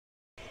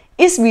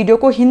इस वीडियो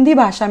को हिंदी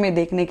भाषा में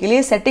देखने के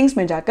लिए सेटिंग्स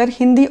में जाकर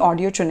हिंदी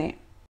ऑडियो चुनें।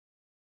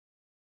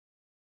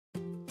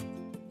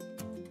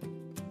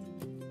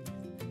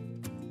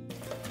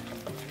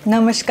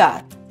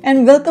 Namaskar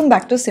and welcome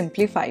back to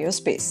Simplify Your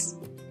Space.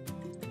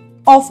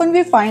 Often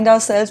we find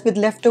ourselves with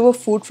leftover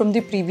food from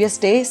the previous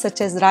day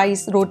such as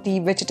rice, roti,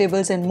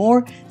 vegetables and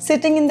more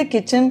sitting in the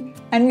kitchen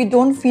and we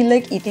don't feel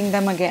like eating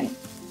them again.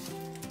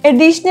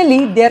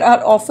 Additionally, there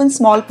are often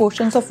small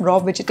portions of raw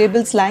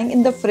vegetables lying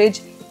in the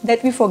fridge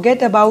that we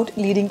forget about,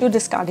 leading to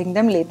discarding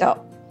them later.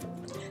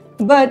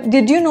 But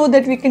did you know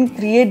that we can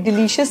create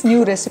delicious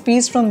new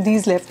recipes from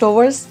these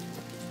leftovers?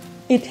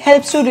 It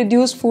helps to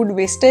reduce food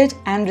wastage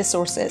and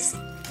resources.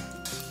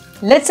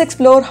 Let's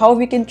explore how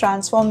we can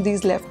transform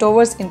these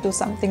leftovers into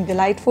something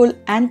delightful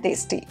and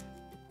tasty.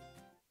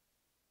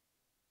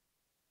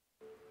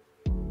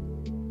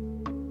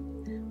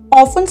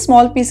 Often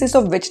small pieces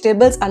of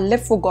vegetables are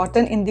left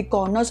forgotten in the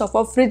corners of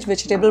our fridge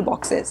vegetable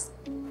boxes.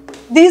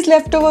 These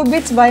leftover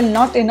bits, while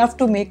not enough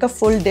to make a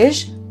full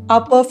dish,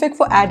 are perfect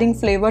for adding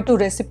flavor to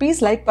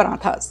recipes like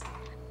parathas.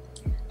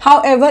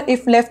 However,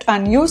 if left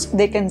unused,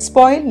 they can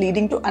spoil,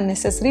 leading to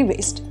unnecessary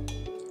waste.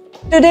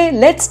 Today,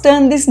 let's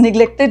turn these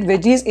neglected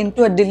veggies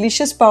into a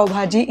delicious pav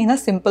bhaji in a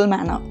simple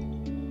manner.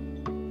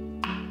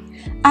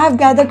 I have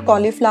gathered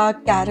cauliflower,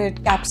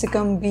 carrot,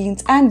 capsicum,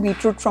 beans and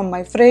beetroot from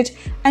my fridge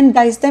and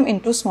diced them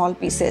into small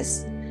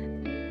pieces.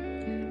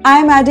 I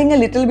am adding a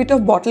little bit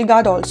of bottle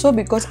gourd also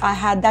because I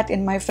had that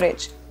in my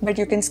fridge, but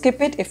you can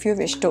skip it if you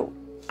wish to.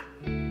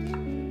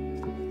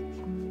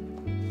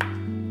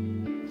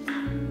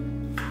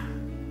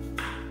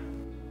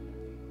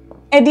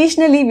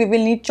 Additionally, we will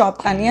need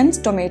chopped onions,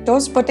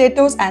 tomatoes,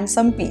 potatoes and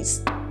some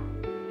peas.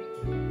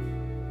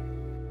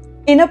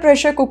 In a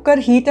pressure cooker,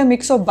 heat a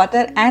mix of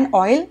butter and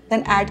oil,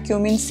 then add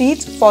cumin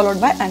seeds followed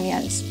by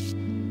onions.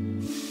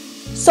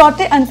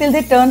 Saute until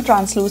they turn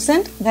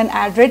translucent, then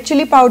add red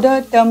chili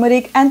powder,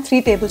 turmeric and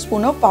 3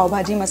 tablespoons of pav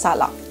bhaji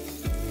masala.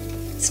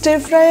 Stir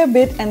fry a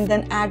bit and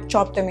then add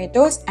chopped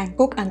tomatoes and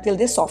cook until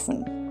they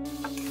soften.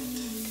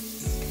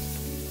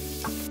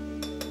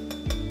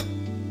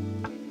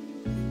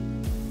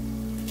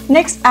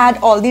 Next, add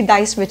all the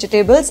diced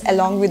vegetables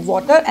along with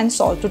water and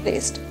salt to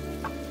taste.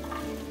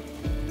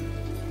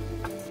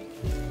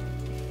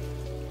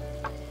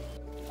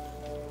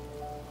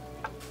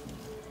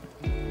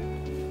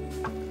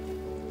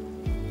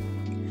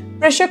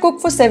 Pressure cook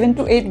for 7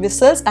 to 8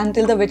 whistles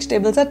until the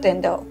vegetables are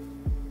tender.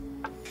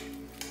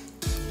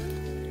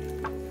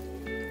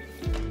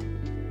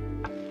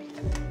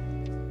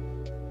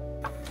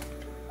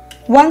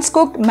 Once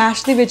cooked,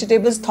 mash the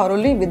vegetables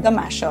thoroughly with the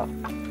masher.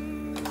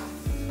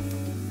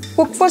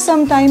 Cook for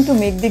some time to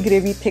make the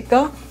gravy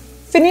thicker.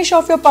 Finish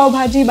off your pav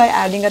bhaji by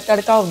adding a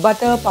tadka of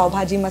butter, pav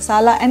bhaji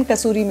masala and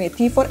kasuri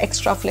methi for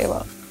extra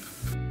flavor.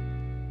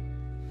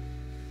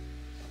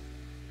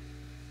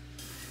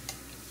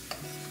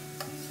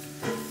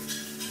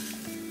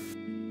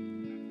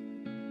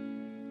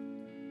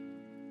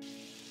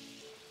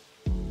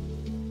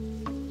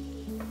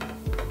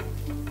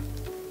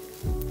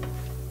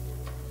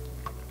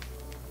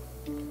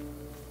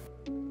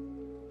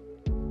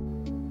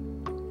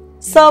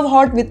 Serve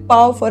hot with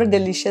pav for a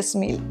delicious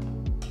meal.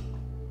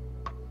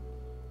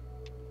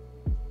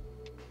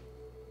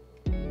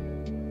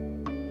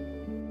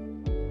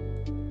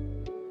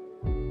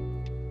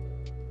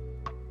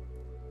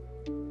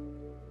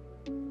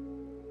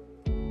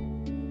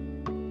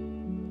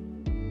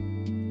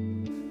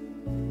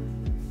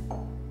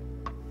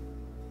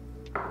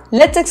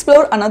 Let's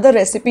explore another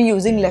recipe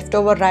using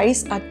leftover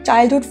rice, a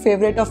childhood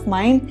favorite of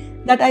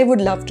mine that I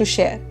would love to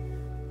share.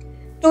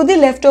 To the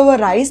leftover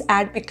rice,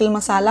 add pickle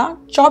masala,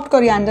 chopped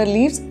coriander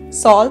leaves,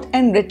 salt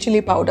and red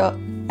chili powder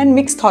and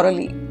mix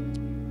thoroughly.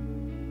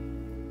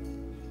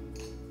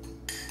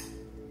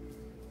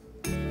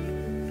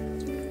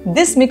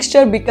 This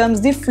mixture becomes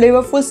the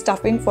flavorful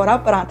stuffing for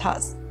our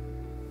parathas.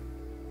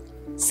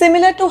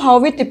 Similar to how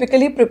we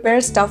typically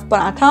prepare stuffed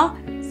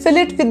paratha, fill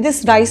it with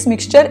this rice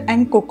mixture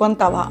and cook on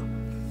tawa.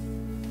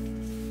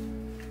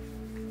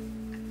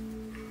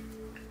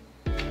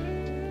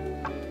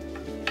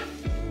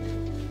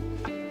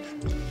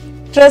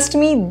 Trust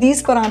me,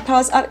 these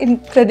parathas are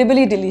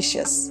incredibly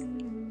delicious.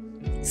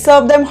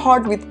 Serve them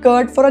hot with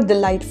curd for a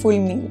delightful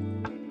meal.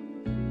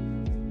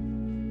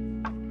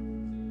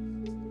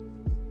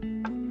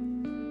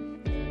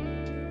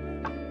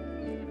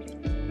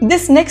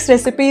 This next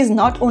recipe is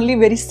not only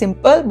very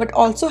simple but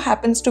also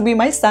happens to be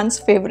my son's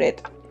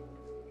favorite.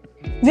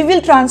 We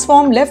will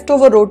transform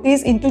leftover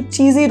rotis into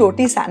cheesy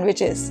roti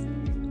sandwiches.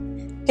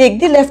 Take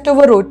the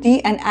leftover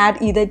roti and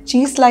add either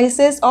cheese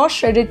slices or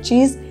shredded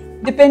cheese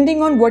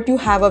depending on what you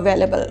have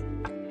available.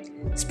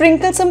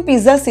 Sprinkle some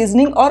pizza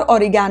seasoning or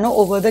oregano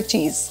over the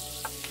cheese.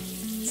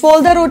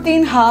 Fold the roti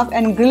in half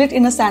and grill it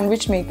in a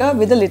sandwich maker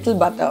with a little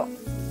butter.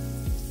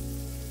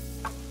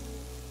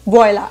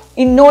 Voila!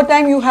 In no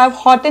time you have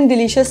hot and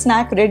delicious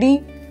snack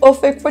ready,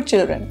 perfect for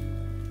children.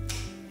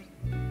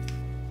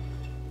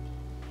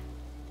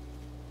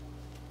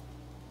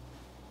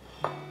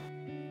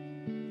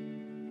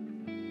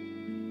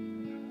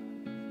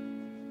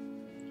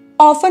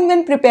 Often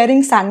when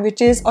preparing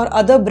sandwiches or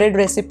other bread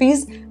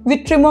recipes,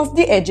 we trim off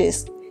the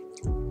edges.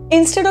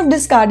 Instead of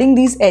discarding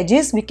these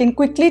edges, we can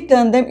quickly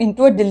turn them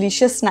into a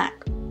delicious snack.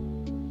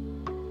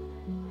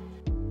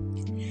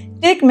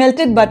 Take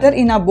melted butter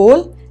in a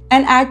bowl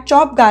and add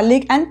chopped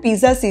garlic and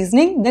pizza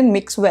seasoning, then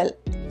mix well.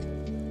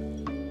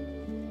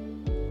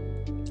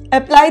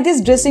 Apply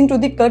this dressing to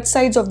the cut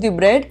sides of the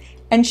bread,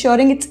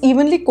 ensuring it's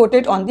evenly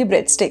coated on the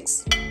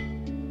breadsticks.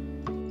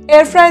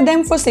 Air fry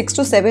them for 6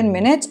 to 7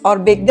 minutes or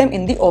bake them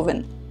in the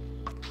oven.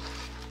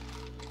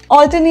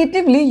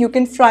 Alternatively, you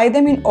can fry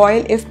them in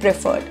oil if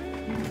preferred.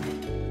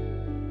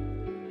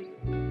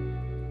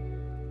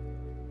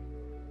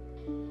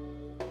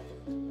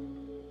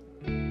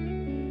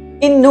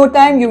 In no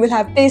time, you will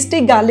have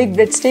tasty garlic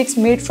breadsticks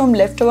made from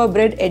leftover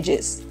bread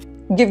edges.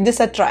 Give this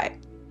a try.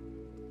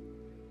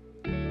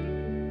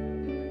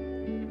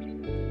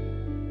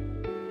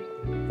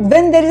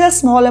 When there is a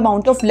small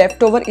amount of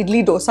leftover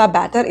idli dosa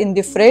batter in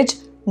the fridge,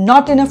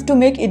 not enough to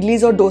make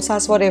idlis or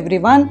dosas for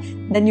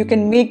everyone, then you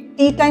can make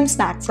tea time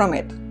snack from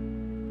it.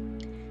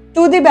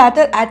 To the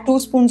batter, add 2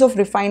 spoons of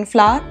refined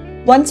flour,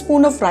 1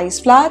 spoon of rice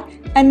flour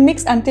and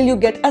mix until you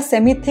get a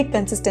semi-thick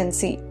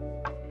consistency.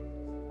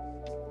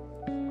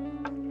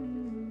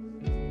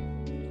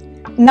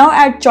 Now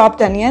add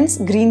chopped onions,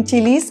 green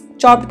chilies,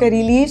 chopped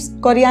curry leaves,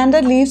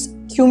 coriander leaves,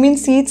 cumin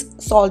seeds,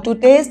 salt to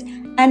taste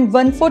and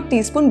 1/4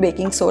 teaspoon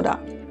baking soda.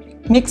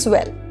 Mix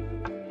well.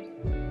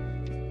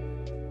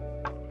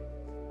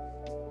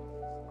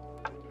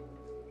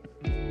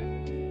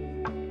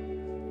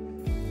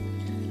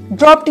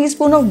 Drop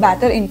teaspoon of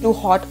batter into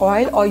hot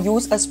oil or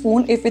use a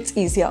spoon if it's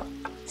easier.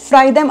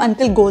 Fry them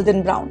until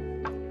golden brown.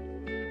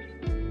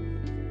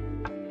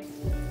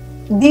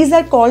 These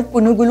are called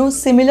punugulu,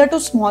 similar to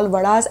small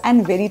vadas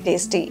and very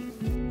tasty.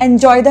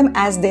 Enjoy them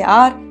as they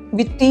are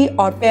with tea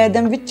or pair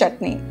them with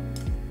chutney.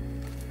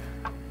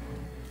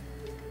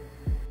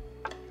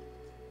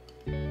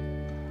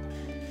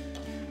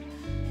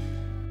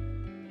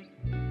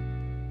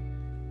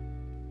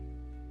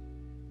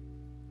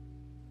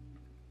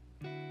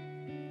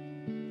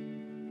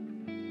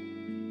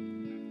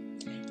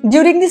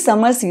 During the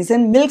summer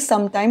season, milk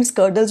sometimes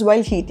curdles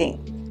while heating.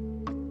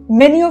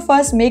 Many of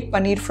us make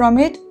paneer from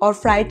it or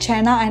fried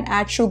chana and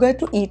add sugar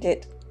to eat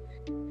it.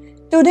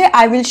 Today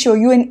I will show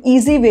you an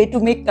easy way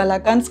to make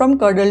kalakand from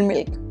curdled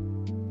milk.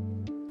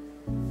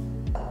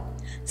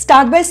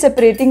 Start by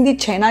separating the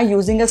chana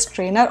using a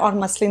strainer or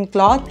muslin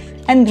cloth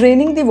and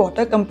draining the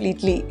water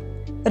completely.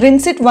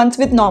 Rinse it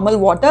once with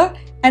normal water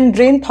and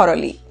drain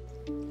thoroughly.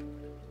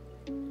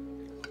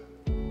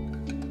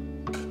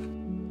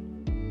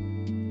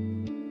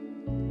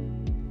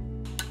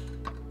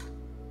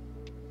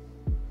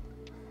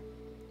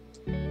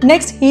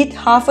 Next, heat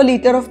half a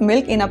liter of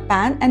milk in a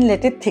pan and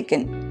let it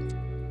thicken.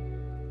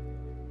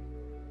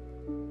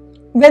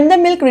 When the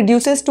milk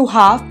reduces to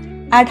half,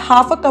 add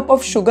half a cup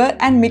of sugar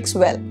and mix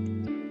well.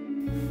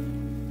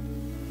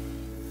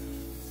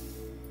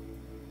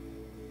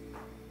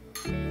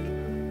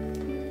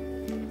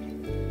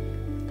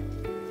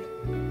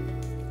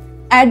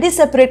 Add the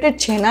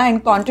separated chena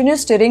and continue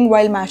stirring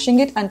while mashing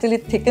it until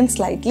it thickens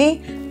slightly,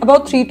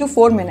 about 3 to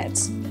 4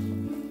 minutes.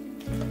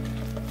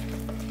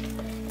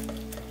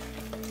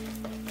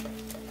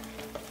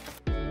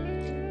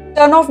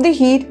 Turn off the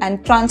heat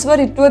and transfer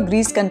it to a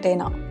greased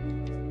container.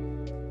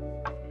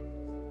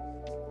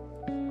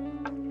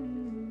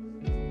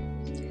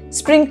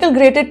 Sprinkle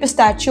grated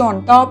pistachio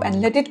on top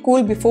and let it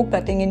cool before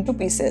cutting into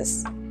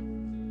pieces.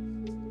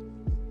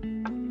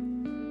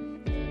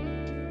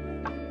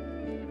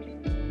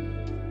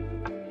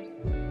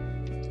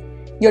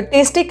 Your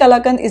tasty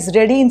kalakand is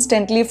ready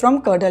instantly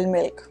from curdled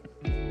milk.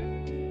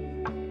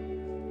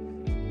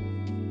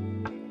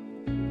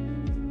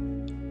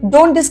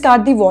 Don't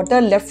discard the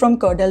water left from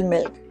curdled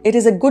milk. It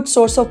is a good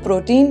source of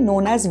protein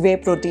known as whey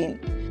protein.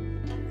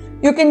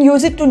 You can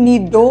use it to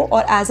knead dough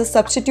or as a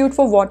substitute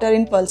for water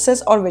in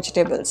pulses or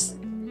vegetables.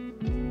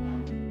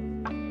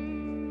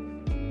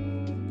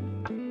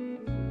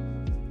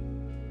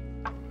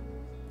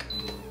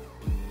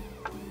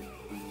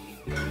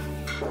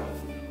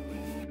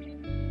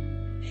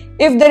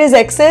 If there is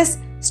excess,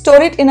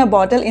 store it in a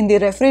bottle in the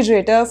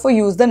refrigerator for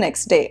use the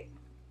next day.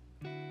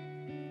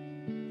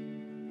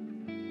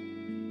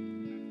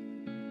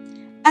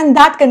 And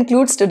that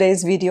concludes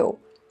today's video.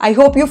 I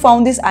hope you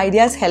found these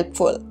ideas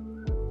helpful.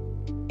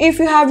 If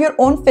you have your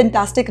own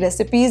fantastic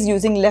recipes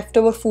using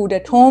leftover food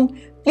at home,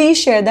 please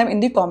share them in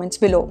the comments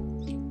below.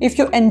 If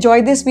you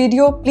enjoyed this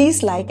video,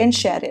 please like and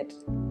share it.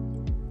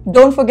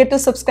 Don't forget to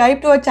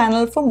subscribe to our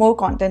channel for more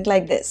content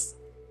like this.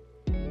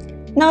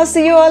 Now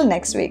see you all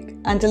next week.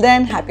 Until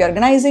then, happy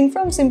organizing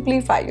from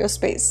Simplify Your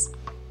Space.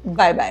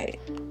 Bye bye.